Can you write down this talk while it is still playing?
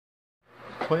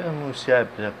Foi anunciado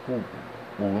pela Google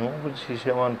o novo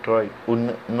sistema Android,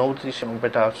 novo sistema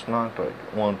operacional Android,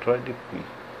 o Android P,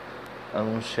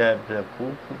 anunciado pela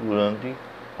Google durante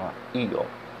a I.O.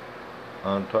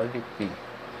 Android P.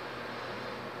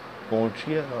 Bom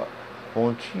dia,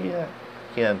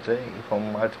 que André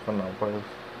informático canal para o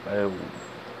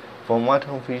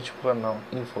formato um vídeo para o canal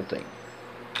Infotec.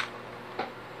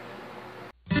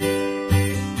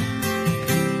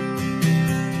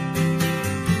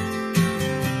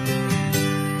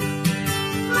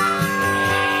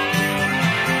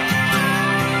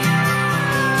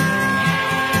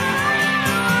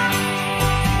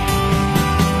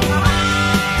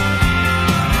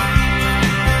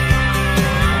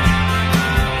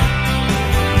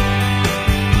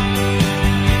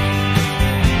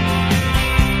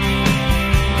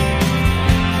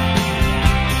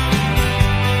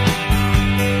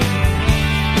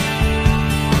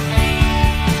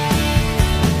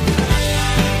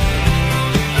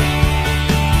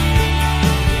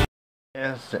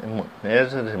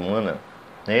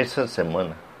 Nessa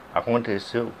semana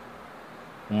aconteceu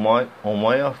o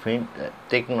maior evento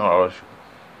tecnológico,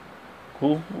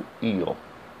 Google I.O.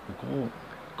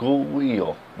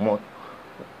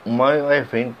 O maior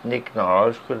evento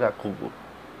tecnológico da Google.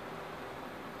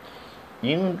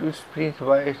 E um dos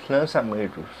principais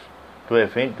lançamentos do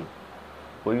evento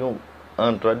foi o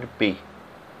Android P,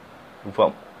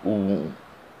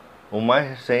 o mais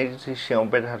recente sistema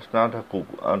operacional da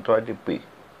Google, Android P.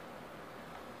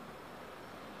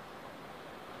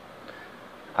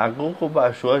 A Google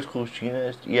baixou as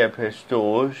cortinas e apresentou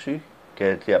hoje,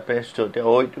 apresentou dia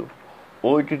 8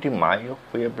 de maio,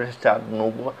 foi apresentado o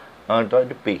novo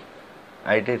Android P,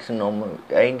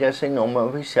 ainda sem nome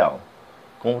oficial,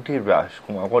 como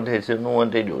aconteceu no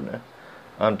anterior, né?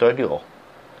 Android O.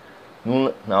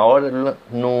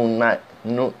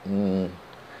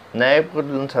 Na época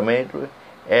do lançamento,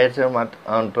 era uma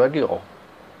Android O,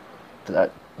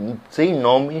 sem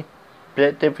nome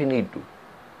pré-definido.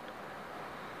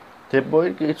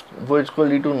 Depois que foi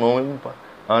escolhido o nome para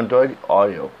Android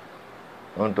Oreo,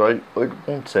 Android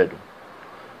 8.0.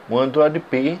 O Android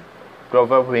P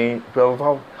provavelmente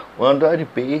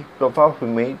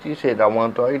será o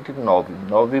Android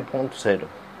 9.0.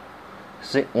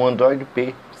 O Android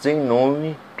P sem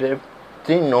nome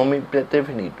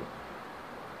pré-definido.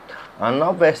 A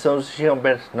nova versão do sistema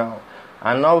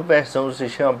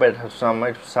operacional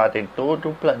mais usada em todo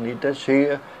o planeta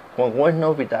chega com algumas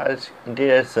novidades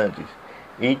interessantes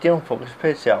e tem um foco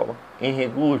especial em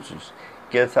recursos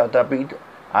que se adaptam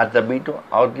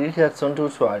à utilização do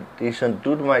usuário, deixando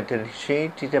tudo mais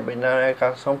inteligente e também na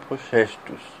navegação por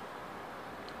gestos.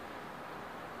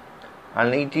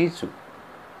 Além disso,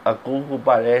 a Google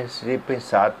parece ter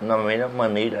pensado na melhor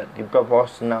maneira de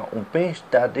proporcionar um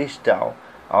bem-estar digital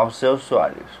aos seus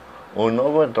usuários. O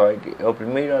novo Android é o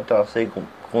primeiro a trazer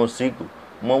consigo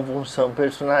uma função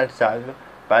personalizável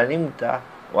para limitar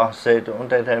o acesso a um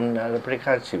determinado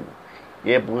aplicativo,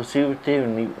 e é possível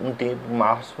definir um tempo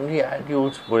máximo diário de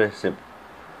uso, por exemplo.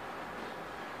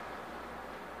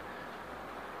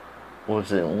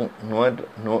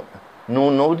 No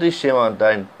novo sistema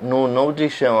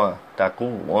da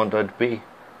Google, Android P,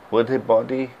 você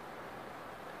pode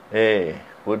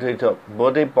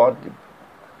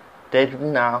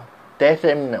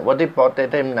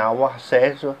determinar o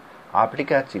acesso a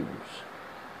aplicativos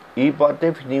e pode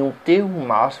definir um tempo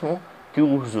máximo de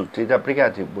uso desse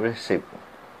aplicativo, por exemplo.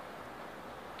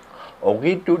 Ao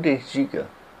que tudo indica,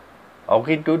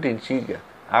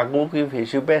 a Google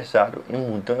investiu pesado em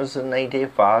mudanças na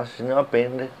interface, não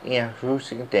apenas em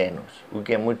ajustes internos, o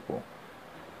que é muito bom.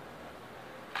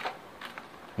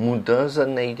 Mudança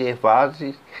na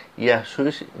interface e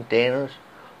ajustes internos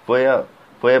foi a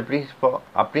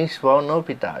principal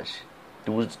novidade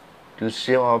do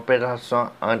sistema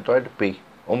operacional Android P,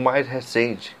 o mais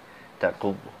recente da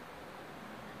Google,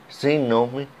 sem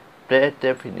nome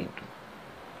pré-definido.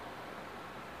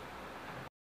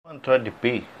 No Android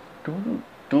P,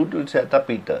 tudo se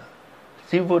adapta.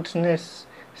 Se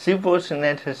fosse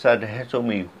necessário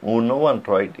resumir o novo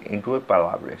Android em 2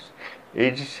 palavras,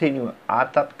 eles seriam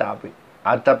adaptável.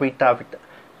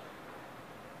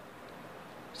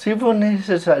 Se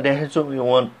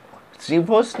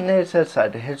fosse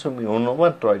necessário resumir o novo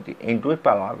Android em 2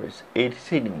 palavras, eles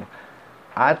seriam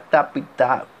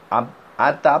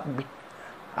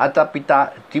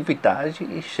adaptatividade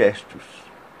e gestos.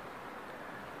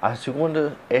 A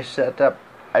segunda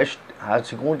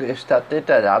está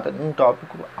detalhada num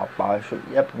tópico abaixo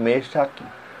e a primeira está aqui.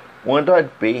 O Android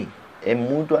P é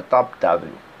muito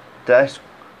adaptável, traz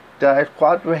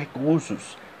 4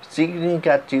 recursos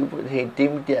significativos em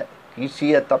termos que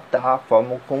se adaptar à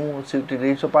forma como se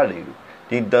utiliza o aparelho,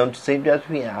 tentando sempre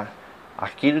adivinhar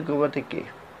aquilo que você quer.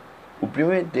 O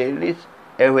primeiro deles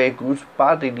é o recurso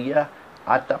bateria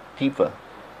adaptiva,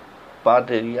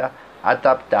 bateria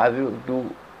adaptável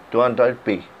do Android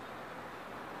P.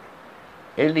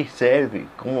 Ele serve,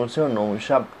 como seu nome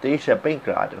já deixa bem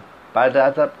claro, para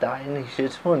adaptar a energia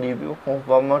disponível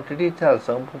conforme a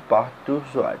utilização por parte do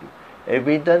usuário,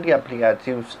 evitando que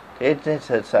aplicativos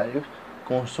desnecessários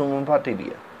consumam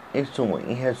bateria.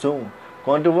 Em resumo,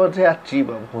 quando você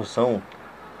ativa a função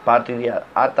bateria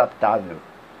adaptável,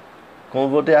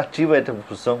 quando você ativa essa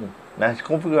função nas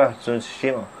configurações do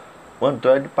sistema, o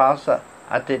Android passa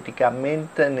a dedicar menos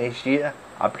energia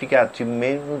a aplicativos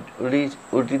menos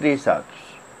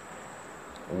utilizados.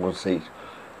 Ou seja,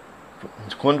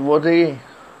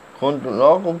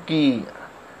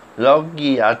 logo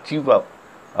que ativa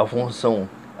a função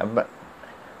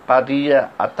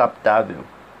bateria adaptável,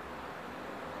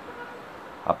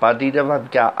 a bateria vai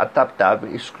ficar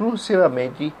adaptável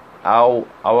exclusivamente ao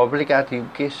aplicativo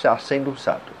que está sendo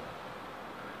usado,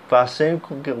 fazendo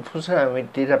com que o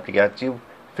funcionamento desse aplicativo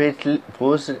fique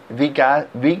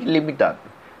limitado.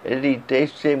 Ele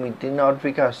deixa de emitir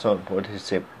notificações, por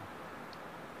exemplo.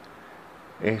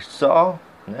 É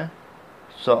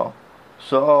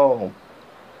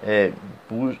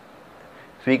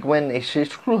fica uma energia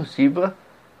exclusiva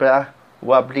para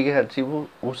o aplicativo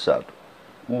usado.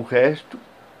 O resto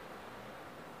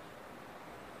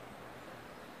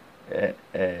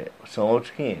são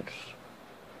outros 500.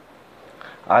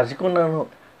 A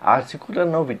segunda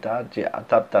novidade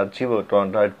adaptativa do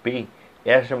Android P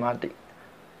é a chamada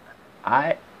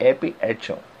App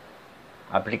Action,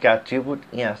 aplicativo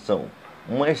em ação,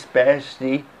 uma espécie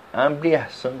de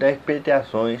ampliação das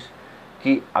expectações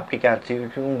de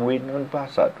aplicativos incluídos no ano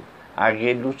passado.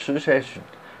 Aquela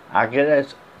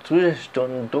sugestão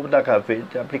no topo da gaveta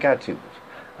de aplicativos.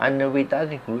 A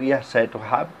novidade inclui acesso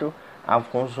rápido a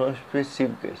funções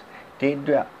específicas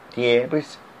dentro de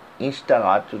apps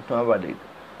instalados no aparelho.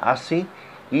 Assim,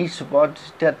 isso pode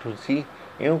se traduzir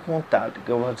em um contato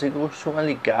que você costuma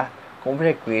ligar com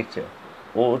frequência,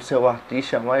 ou seu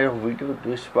artista mais ouvido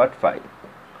do Spotify.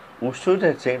 Os dois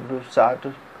exemplos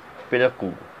usados pela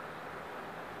Google.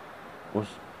 Os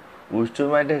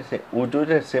dois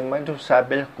exemplos mais usados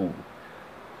pela Google: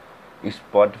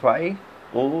 Spotify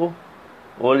ou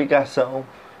ligação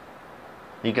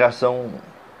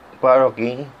para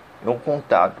alguém em um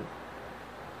contato,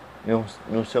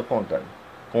 no seu contato,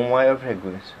 com maior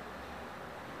frequência.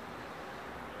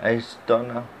 Aí se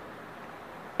torna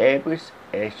Apps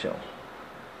Action.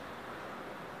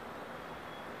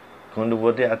 Quando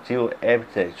você ativa o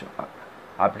Apps Action,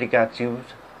 aplicativos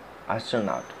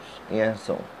acionados em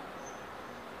ação.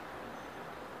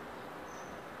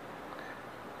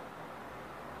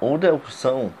 Outra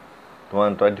opção do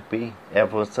Android P é a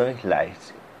função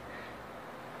Slice.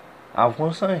 A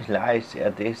função Slice é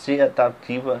a terceira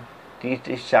adaptativa de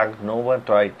destaque no novo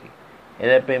Android.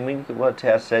 Ela permite que você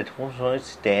acesse funções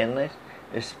externas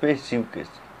específicas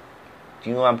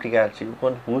de um aplicativo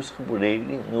quando busca por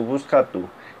ele no buscador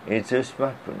em seu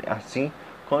smartphone. Assim,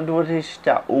 quando você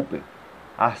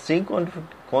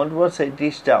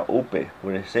digitar Uber,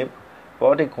 por exemplo,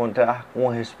 pode encontrar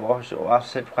uma resposta ou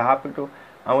acesso rápido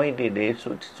ao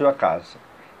endereço de sua casa.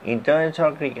 Então é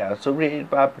só clicar sobre ele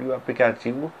para abrir o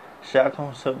aplicativo já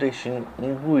com seu destino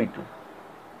incluído.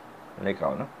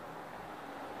 Legal, né?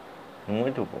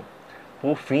 Muito bom.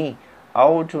 Por fim, a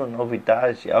última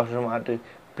novidade é o chamado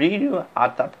brilho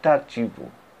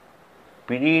adaptativo. O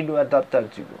brilho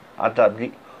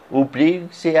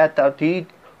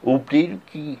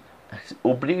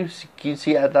que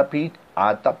se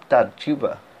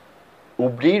adaptativa. O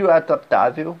brilho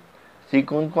adaptável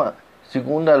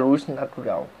segundo a luz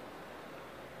natural.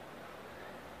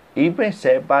 E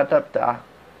percebe para adaptar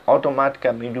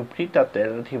automaticamente o brilho da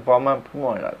tela de forma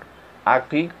aprimorada.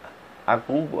 Aqui, a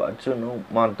Google adicionou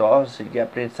uma dose de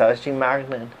aprendizagem de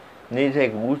máquina nesse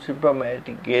recurso e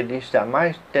promete que ele está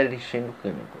mais inteligente do que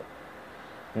nunca.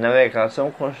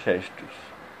 Navegação com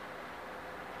gestos.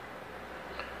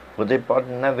 Você pode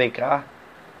navegar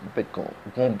com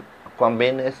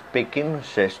apenas pequenos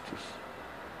gestos.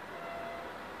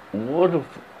 O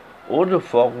outro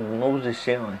foco do novo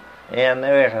sistema é a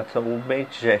navegação com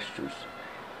gestos.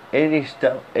 Eles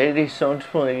estão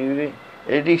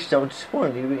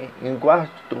disponíveis em quase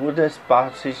todas as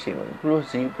partes do sistema,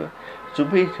 inclusive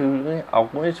substituem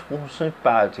algumas funções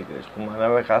básicas, como a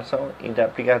navegação entre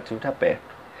aplicativos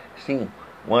abertos. Sim,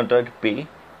 o Android P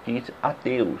diz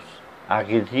adeus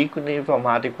àquele ícone em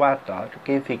formato de quadrado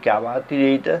que ficava à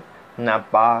direita na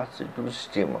base do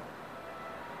sistema.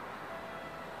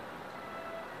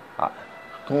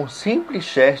 Com um simples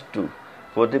gesto,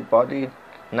 você pode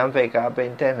navegar pela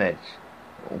internet.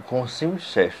 Com um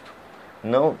simples gesto.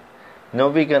 Não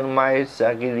ficando mais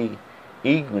aquele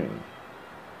ícone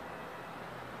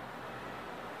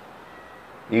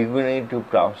do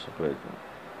praxe, por exemplo.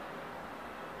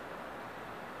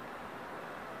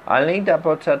 Além da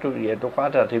aposentadoria do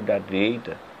quadrativo da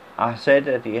direita, a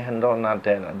seta de retorno na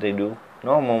tela anterior,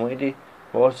 normalmente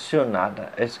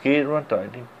posicionada à esquerda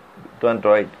do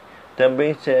Android,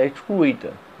 também será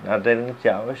excluída. Na tela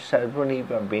inicial está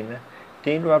disponível apenas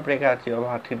tendo o aplicativo a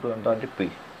partir do Android P.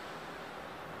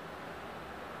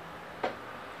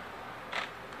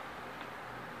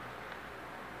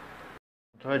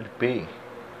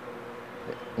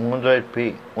 O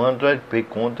Android P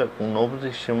conta com um novo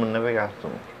sistema de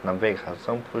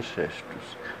navegação por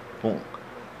gestos. Com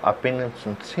apenas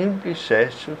um simples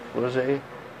gesto, você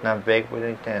navega pela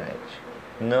internet.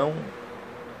 Não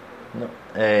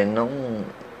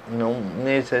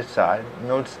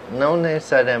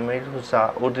necessariamente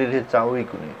utilizar o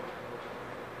ícone,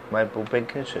 mas por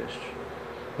pequenos gestos.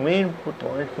 Menos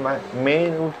botões,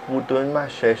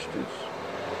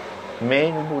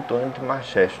 mais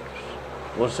gestos.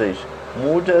 Ou seja,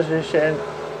 muda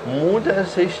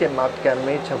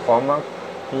sistematicamente a forma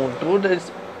como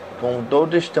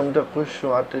todos estamos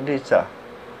acostumados a utilizar.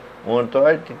 O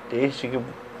Android,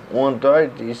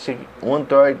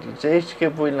 desde que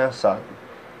foi lançado,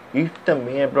 isso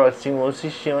também aproxima o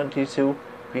sistema de seu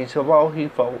principal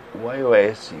rival, o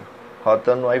iOS,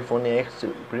 rodando o iPhone X,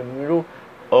 o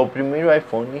primeiro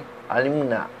iPhone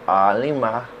a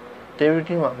animar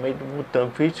definitivamente o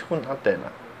botão físico na tela.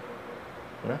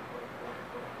 Né?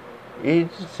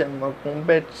 Isso é uma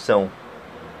competição.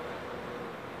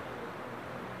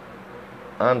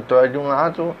 Android de um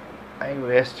lado,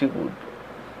 iOS de outro,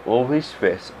 ou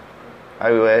vice-versa.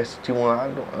 iOS de um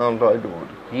lado, Android do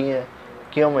outro. Quem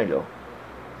é o melhor?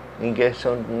 Em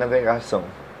questão de navegação,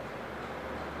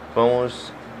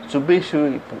 vamos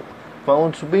substituir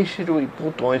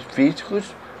botões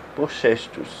físicos por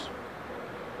gestos,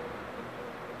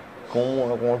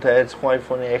 como acontece com o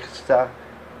iPhone X da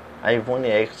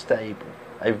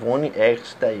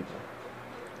Apple.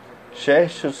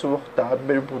 Gestos suportados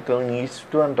pelo botão início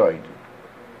do Android.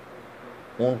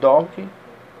 Um toque,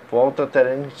 volta à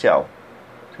tela inicial.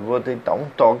 Se você dar um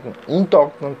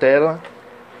toque na tela,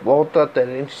 volta à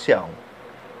tela inicial.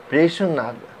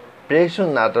 Pressionamento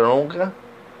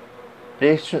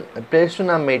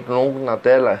longo na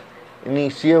tela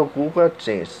inicia o Google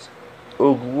AdSense,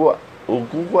 o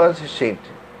Google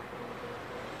Assistente.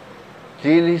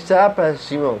 Deslizar para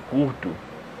cima curto.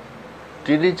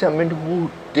 Deslizamento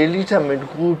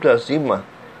curto acima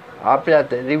abre a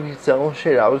televisão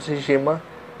geral do sistema,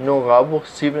 no qual é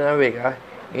possível navegar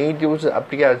entre os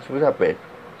aplicativos abertos.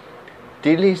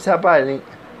 Deslizar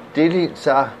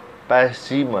para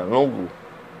cima longo.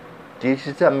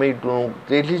 Deslizamento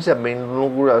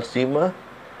longo acima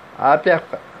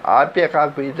abre a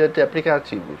gaveta de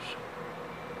aplicativos.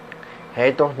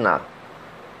 Retornar.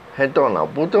 O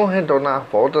botão retornar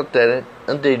volta à tela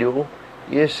anterior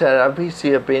e estará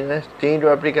visível apenas tendo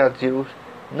aplicativos,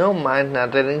 não mais na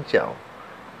tela inicial.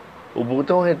 O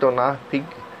botão retornar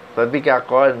vai ficar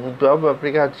agora no próprio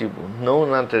aplicativo, não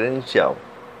na tela inicial,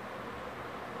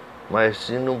 mas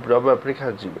sim no próprio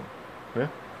aplicativo. Né?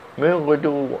 Mesmo coisa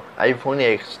do iPhone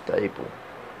X da Apple.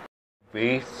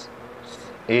 Talvez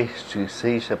este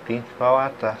seja a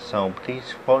principal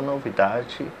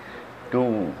novidade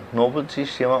do novo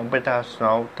sistema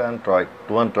operacional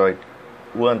do Android,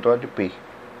 o Android P,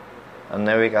 a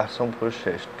navegação por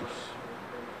gestos.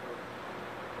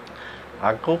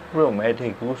 A Google promete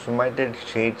recursos mais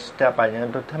inteligentes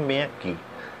trabalhando também aqui.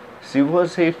 Se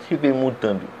você estiver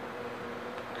mudando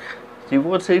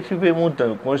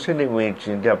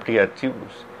constantemente de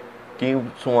aplicativos,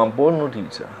 temos uma boa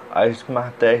notícia: a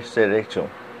Smart Text Selection.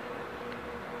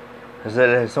 A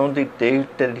seleção de texto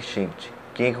inteligente.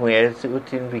 Quem conhece o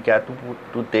significado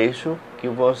do texto que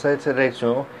você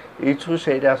selecionou e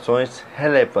sugere ações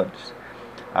relevantes.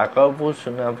 Agora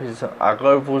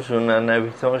funciona na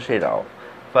visão geral,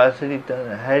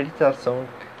 facilitando a realização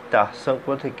da ação que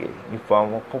você quer,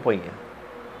 informa a companhia.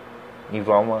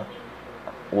 Informa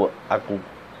a Google.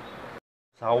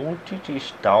 Saúde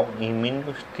digital e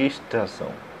menos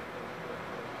distração.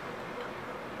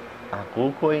 A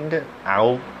Google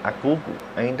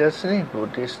ainda se lembrou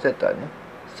desse detalhe.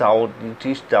 Saúde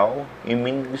digital e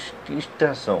menos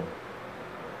distração.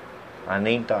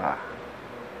 Além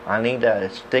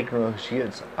das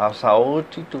tecnologias, a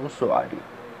saúde do usuário,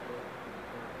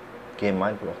 que é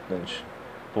mais importante.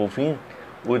 Por fim,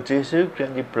 o terceiro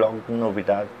grande bloco de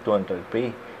novidades do Android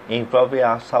P envolve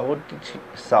a saúde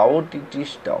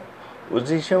digital. O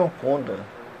sistema conta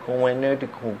com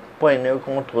um painel de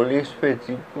controle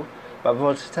específico para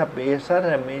você saber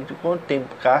exatamente quanto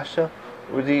tempo gasta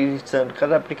utilizando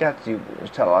cada aplicativo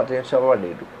instalado em seu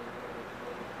aparelho.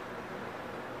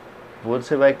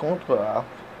 Você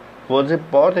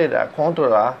poderá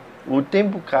controlar o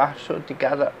tempo gasto de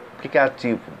cada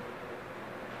aplicativo.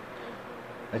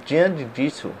 Diante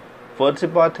disso, você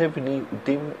pode definir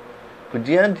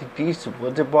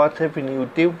o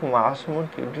tempo máximo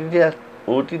de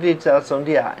utilização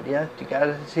diária de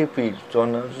cada serviço,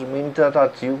 tornando-se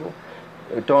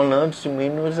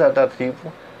menos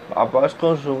atrativo após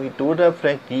consumir toda a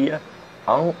franquia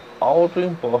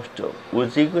autoimposta.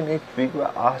 Os ícones ficam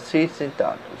a ser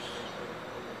sentados.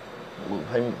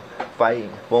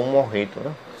 Vão morrer,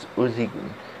 né? Os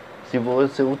ícones. Se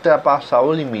você ultrapassar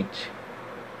o limite.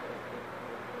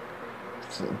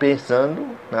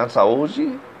 Pensando na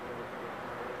saúde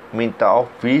mental,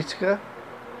 física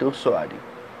do usuário.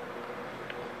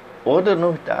 Outra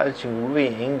novidade inclui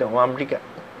ainda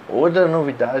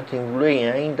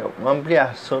uma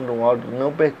ampliação do modo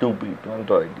não perturbe do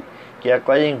Android, que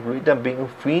agora inclui também o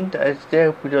fim das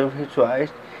interrupções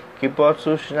visuais que podem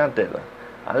surgir na tela.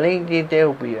 Além de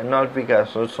interromper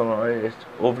notificações sonoras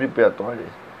ou vibratórias,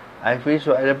 as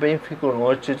visuais também ficam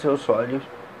longe de seus olhos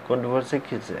quando você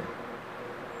quiser.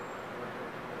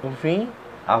 Por fim,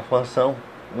 a função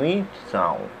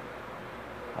window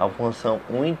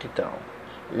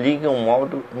liga o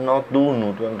modo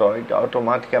noturno do Android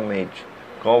automaticamente,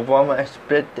 conforme as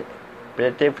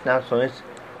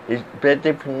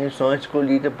predefinições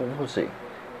escolhidas por você.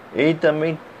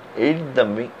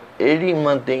 Ele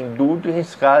mantém tudo em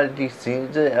escala de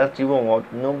cinza e ativa o modo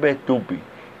não perturbe,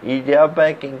 ideal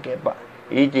para quem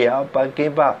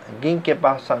quer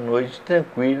passar noites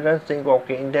tranquilas sem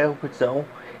qualquer interrupção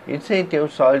e sem ter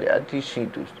os olhos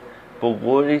atingidos por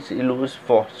cores e luzes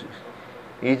fortes.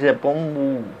 Isso é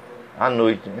bom à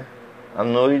noite, né? À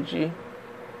noite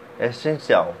é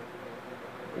essencial.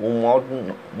 O modo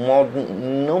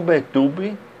não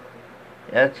perturbe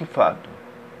é ativado.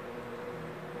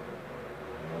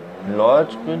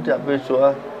 Lógico que a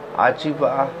pessoa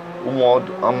ativar o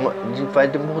modo,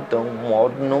 faz um botão, o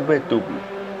modo não perturbe.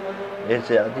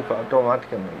 Esse é ativado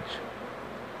automaticamente.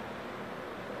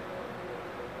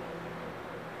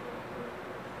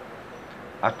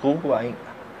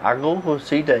 A Google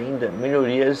cita ainda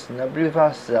melhorias na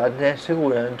privacidade e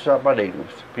segurança dos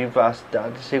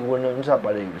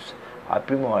aparelhos,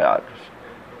 aprimorados.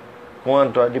 Com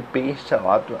Android P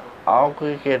instalado,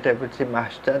 algo que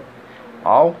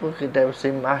deve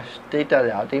ser mais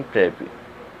detalhado em breve.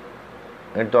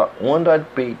 Então, o Android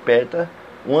P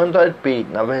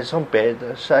na versão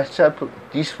beta já está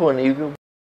disponível.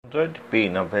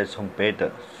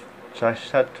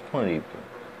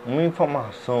 Uma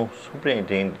informação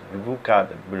surpreendente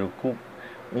divulgada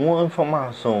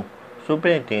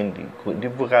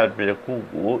pela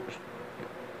Google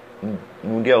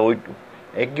no dia 8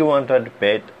 é que o Android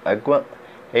P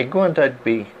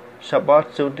já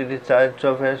pode ser utilizado em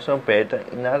sua versão beta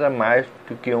em nada mais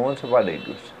do que 11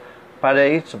 aparelhos. Para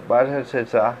isso, basta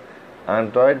acessar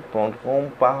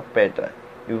android.com/beta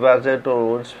e fazer o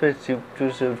download específico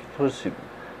do seu dispositivo.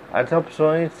 As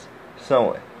opções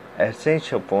são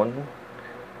Essential Phone,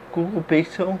 Google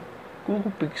Pixel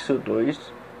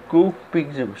 2, Google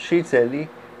Pixel XL,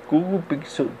 Google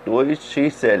Pixel 2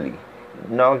 XL,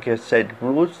 Nokia 7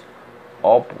 Plus,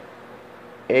 Oppo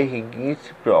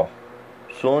R15 Pro,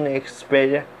 Sony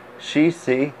Xperia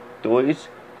XC2,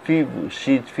 Vivo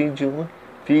X21,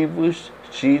 Vivo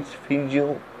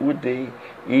X21 UD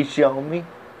e Xiaomi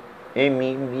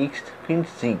Mi Mix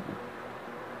 25.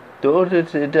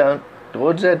 Todos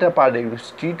os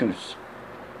aparelhos títulos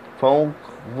vão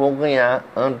ganhar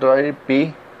Android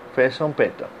P versão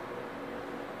beta,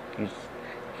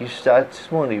 que está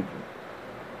disponível.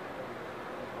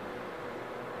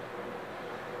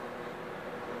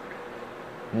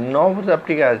 Novos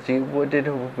aplicativos foram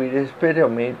desenvolvidos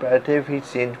especialmente para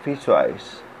deficientes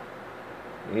visuais.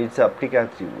 Esse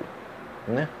aplicativo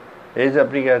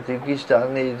que está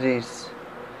nesses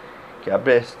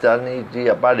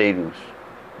aparelhos,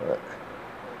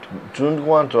 junto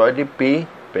com o Android P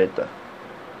beta,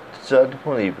 está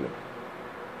disponível,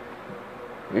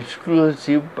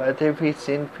 exclusivo para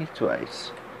deficientes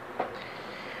visuais.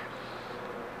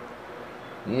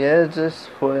 E essa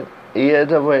foi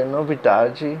a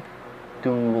novidade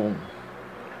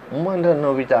uma das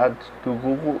novidades do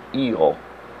Google I.O.,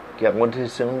 que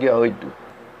aconteceu no dia 8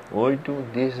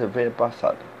 de fevereiro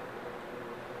passado.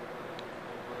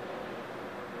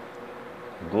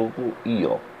 Google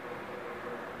I.O.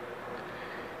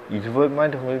 Isso foi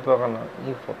mais ruim para o canal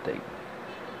Infotec.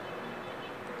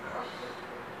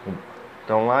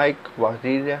 Então like,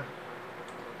 compartilha,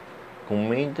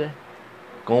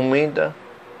 comenta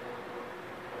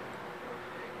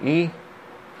e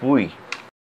fui.